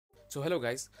So hello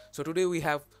guys, so today we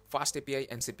have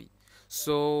FastAPI-MCP.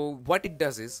 So what it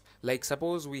does is, like,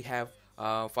 suppose we have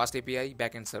FastAPI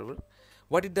backend server.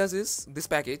 What it does is, this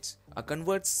package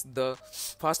converts the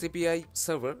FastAPI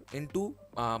server into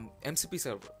MCP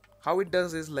server. How it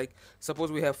does is, like,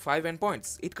 suppose we have 5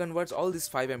 endpoints, it converts all these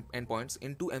 5 endpoints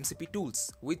into MCP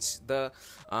tools which the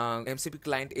MCP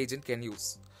client agent can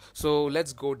use. So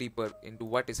let's go deeper into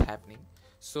what is happening.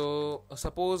 So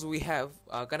suppose we have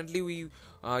currently we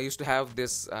used to have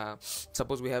this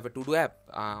suppose we have a to-do app.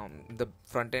 The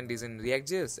front end is in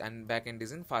React.js and back end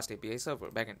is in FastAPI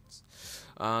server backends.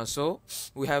 So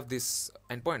we have these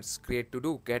endpoints: create to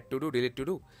do, get to do, delete to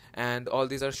do, and all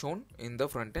these are shown in the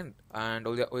front end. And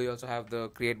we also have the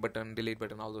create button, delete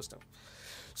button, all those stuff.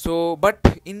 So but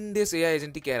in this AI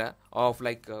agentic era of,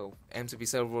 like, MCP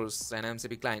servers and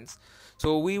MCP clients,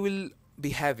 so we will be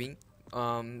having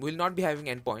will not be having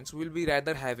endpoints. We'll be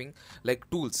rather having, like,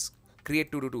 tools: create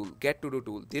to do tool, get to do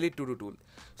tool, delete to do tool.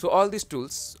 So all these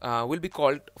tools will be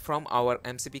called from our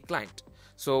MCP client.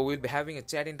 So we'll be having a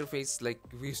chat interface like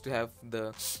we used to have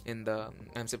in the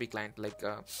MCP client, like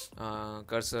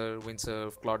cursor,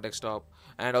 windsurf, claudedesktop.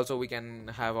 And also we can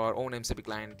have our own MCP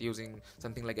client using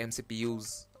something like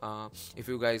mcp-use. If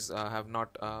you guys have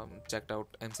not checked out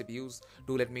mcp-use,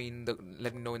 do let me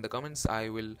know in the comments. I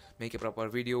will make a proper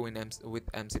video with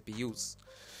mcp-use.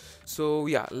 So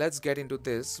yeah, let's get into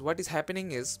this. What is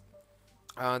happening is,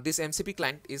 this MCP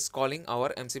client is calling our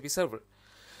MCP server.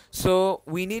 So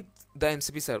we need the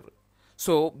MCP server.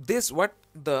 So this, what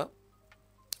the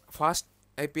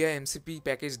FastAPI-MCP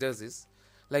package does is,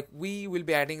 like, we will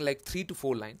be adding like 3 to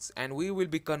 4 lines, and we will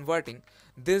be converting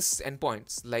this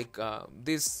endpoints, like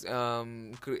this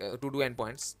to do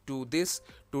endpoints, to this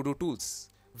to do tools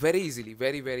very easily,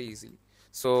 very easily.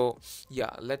 So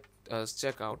yeah, let us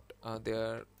check out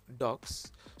their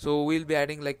docs. So we'll be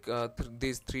adding like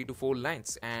these 3 to 4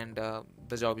 lines, and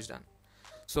the job is done.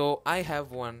 So I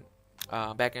have one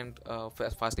backend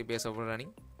FastAPI server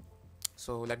running.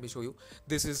 So let me show you.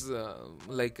 This is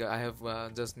like I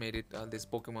have just made it this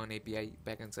Pokémon API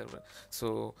backend server.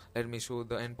 So let me show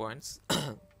the endpoints.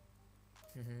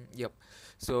 Yep.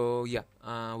 So yeah,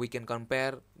 we can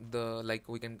compare the, like,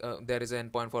 we can there is an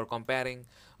endpoint for comparing,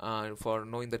 for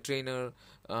knowing the trainer,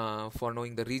 for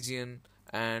knowing the region,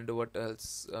 and what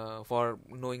else, for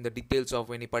knowing the details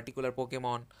of any particular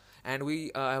Pokemon. And we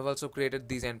have also created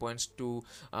these endpoints to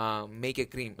make a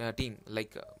team,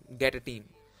 like get a team,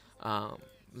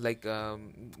 like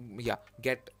yeah,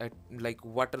 get like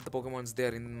what are the Pokemons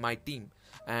there in my team,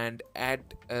 and add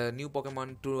a new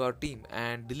Pokemon to our team,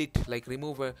 and delete, like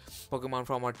remove a Pokemon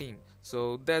from our team.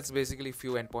 So that's basically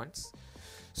few endpoints.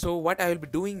 So what I will be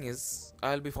doing is,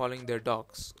 I'll be following their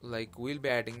docs. Like, we'll be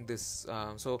adding this.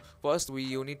 So first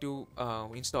you need to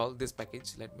install this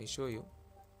package. Let me show you.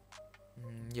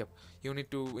 Yep, you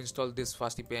need to install this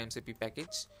FastAPI-MCP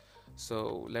package.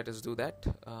 So let us do that.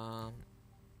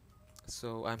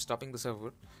 So I'm stopping the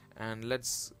server, and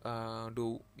let's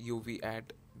do uv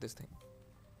add this thing,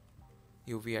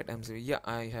 uv add MCP. Yeah,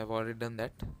 I have already done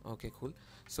that. Okay, cool.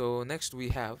 So next we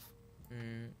have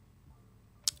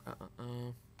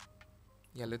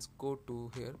yeah, let's go to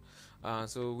here.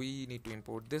 So we need to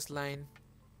import this line.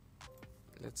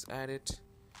 Let's add it,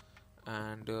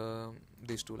 and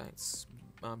these 2 lines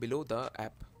below the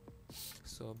app.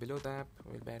 So below the app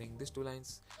we'll be adding these 2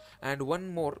 lines. And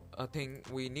one more thing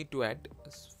we need to add,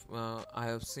 I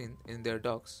have seen in their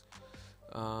docs,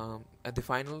 at the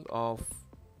final of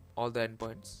all the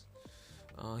endpoints,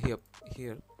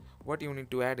 here what you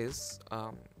need to add is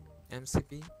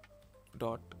mcp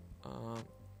dot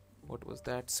what was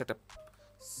that, setup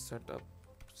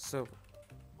server.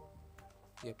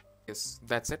 Yep, yes,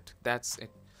 that's it.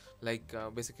 Like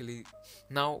basically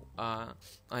now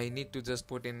I need to just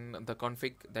put in the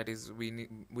config, that is we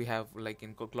have like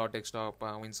in claudedesktop,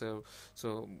 windsurf.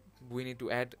 So we need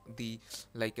to add the,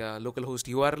 like, localhost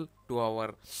URL to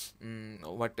our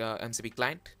MCP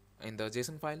client in the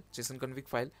JSON config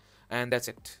file, and that's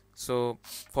it. So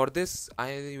for this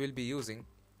I will be using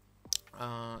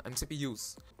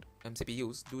mcp-use.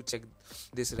 Do check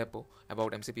this repo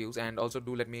about mcp-use, and also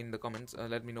do let me know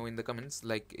in the comments,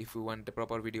 like, if you want a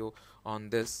proper video on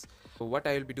this. So what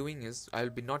I will be doing is, I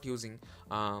will be not using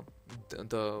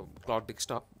the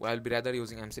claudedesktop. I will be rather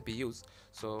using mcp-use.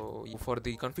 So for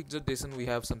the config.json we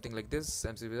have something like this: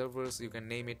 mcp servers, you can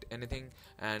name it anything,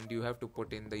 and you have to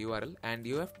put in the URL, and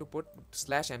you have to put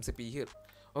 /mcp here.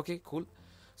 Okay, cool.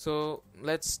 So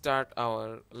let's start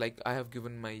our, like, I have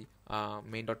given my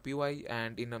main.py,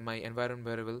 and in my environment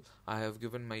variable I have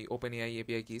given my OpenAI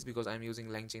API keys because I'm using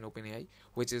LangChain OpenAI,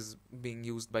 which is being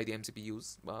used by the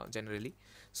mcp-use generally.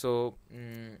 So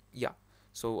yeah,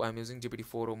 so I'm using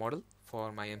GPT-4o model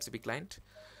for my MCP client.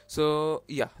 So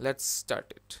yeah, let's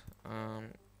start it.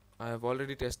 I have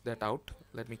already tested that out.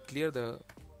 Let me clear the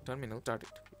terminal, start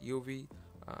it. uv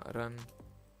run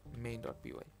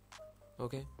main.py.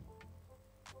 Okay.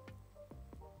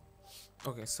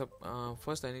 Okay, so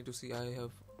first I need to see I have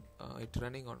it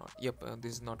running or not. Yep,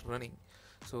 this is not running.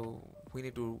 So we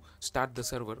need to start the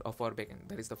server of our backend,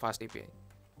 that is the FastAPI.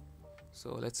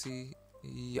 So let's see.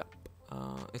 Yep,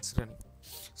 it's running.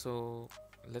 So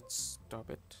let's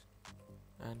stop it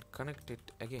and connect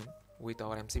it again with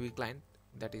our MCP client,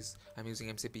 that is I'm using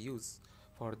mcp-use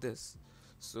for this.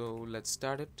 So let's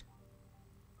start it.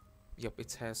 Yep,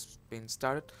 it has been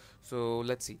started. So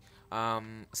let's see.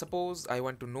 Suppose I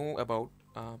want to know about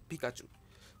Pikachu.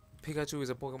 Pikachu is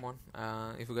a Pokemon.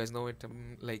 If you guys know it,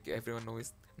 like everyone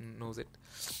knows it.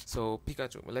 So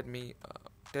Pikachu, let me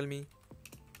tell me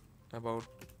about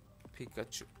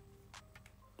Pikachu.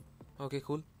 Okay,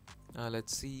 cool.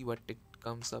 Let's see what it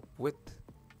comes up with.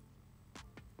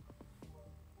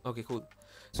 Okay, cool.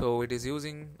 So it is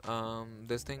using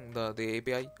this thing, the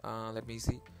API. Let me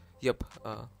see. Yep,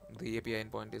 the API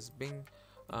endpoint is being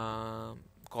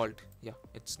called. Yeah,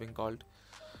 it's being called.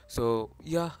 So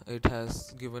yeah, it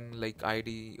has given like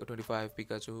ID 25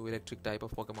 Pikachu, electric type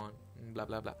of Pokemon, blah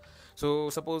blah blah. So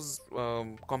suppose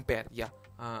compare. Yeah,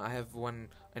 I have one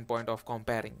endpoint of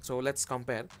comparing. So let's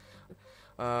compare.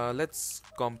 Let's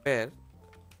compare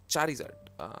Charizard.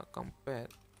 Compare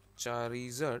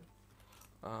Charizard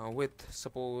with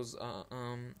suppose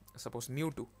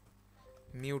Mewtwo.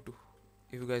 Mewtwo.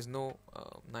 If you guys know,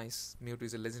 nice, Mewtwo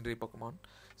is a legendary Pokemon.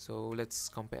 So let's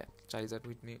compare Charizard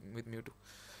with Mewtwo.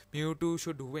 Mewtwo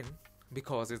should win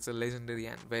because it's a legendary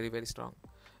and very very strong.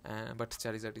 But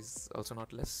Charizard is also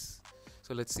not less.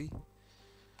 So let's see.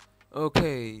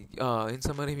 Okay, in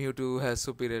summary, Mewtwo has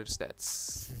superior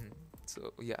stats.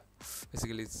 So yeah,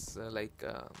 basically it's like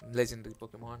legendary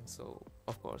Pokemon. So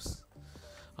of course,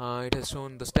 it has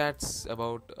shown the stats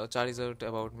about Charizard,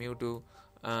 about Mewtwo,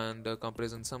 and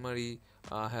comparison summary,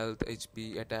 health,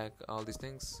 HP, attack, all these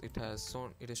things. It has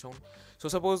shown. So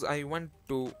suppose I want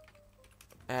to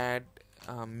add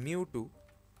Mewtwo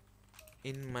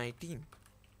in my team.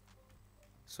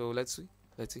 So let's see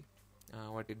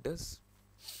what it does.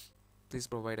 Please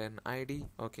provide an ID.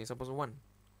 Okay, suppose one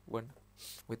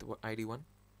with ID 1.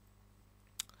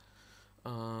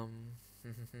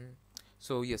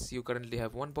 So yes, you currently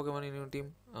have one Pokemon in your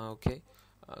team. Okay,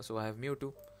 so I have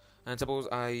Mewtwo, and suppose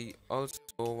I also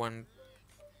want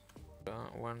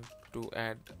to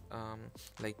add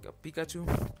like a Pikachu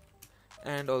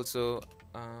and also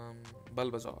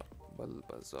Bulbasaur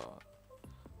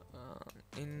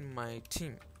in my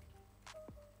team.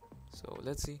 So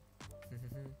let's see.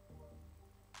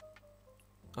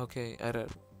 Okay, error.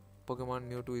 Pokemon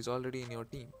Mewtwo is already in your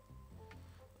team.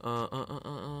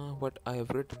 What I have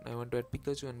written, I want to add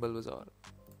Pikachu and Bulbasaur.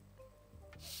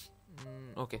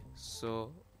 Okay,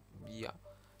 so yeah,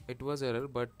 it was error,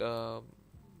 but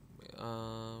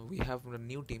we have a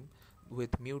new team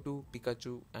with Mewtwo,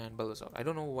 Pikachu, and Bulbasaur. I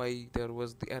don't know why there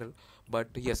was the error, but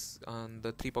yes,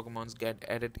 the 3 Pokemons get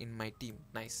added in my team.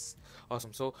 Nice,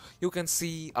 awesome. So you can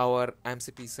see our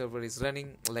MCP server is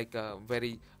running like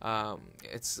very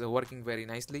it's working very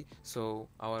nicely. So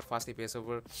our FastAPI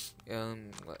server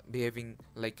behaving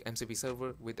like MCP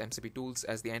server with MCP tools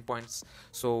as the endpoints.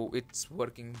 So it's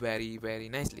working very very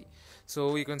nicely.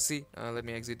 So you can see, let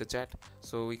me exit the chat.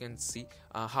 So we can see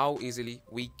how easily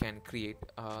we can create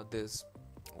this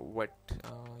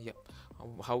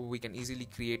how we can easily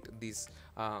create these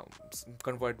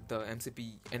convert the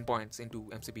MCP endpoints into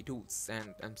MCP tools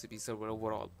and MCP server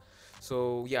overall.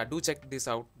 So yeah, do check this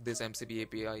out, this MCP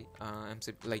API,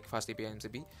 MCP, like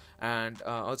FastAPI-MCP, and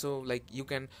also like you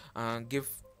can give,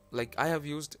 like I have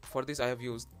used for this, I have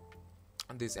used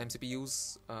this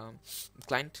mcp-use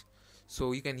client.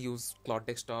 So you can use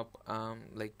claudedesktop,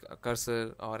 like a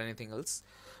cursor or anything else.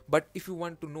 But if you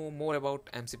want to know more about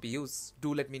mcp-use,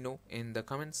 do let me know in the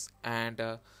comments. And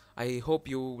I hope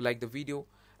you like the video,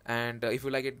 and if you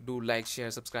like it, do like,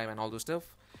 share, subscribe, and all those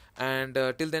stuff. And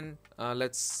till then,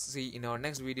 let's see in our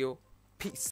next video. Peace.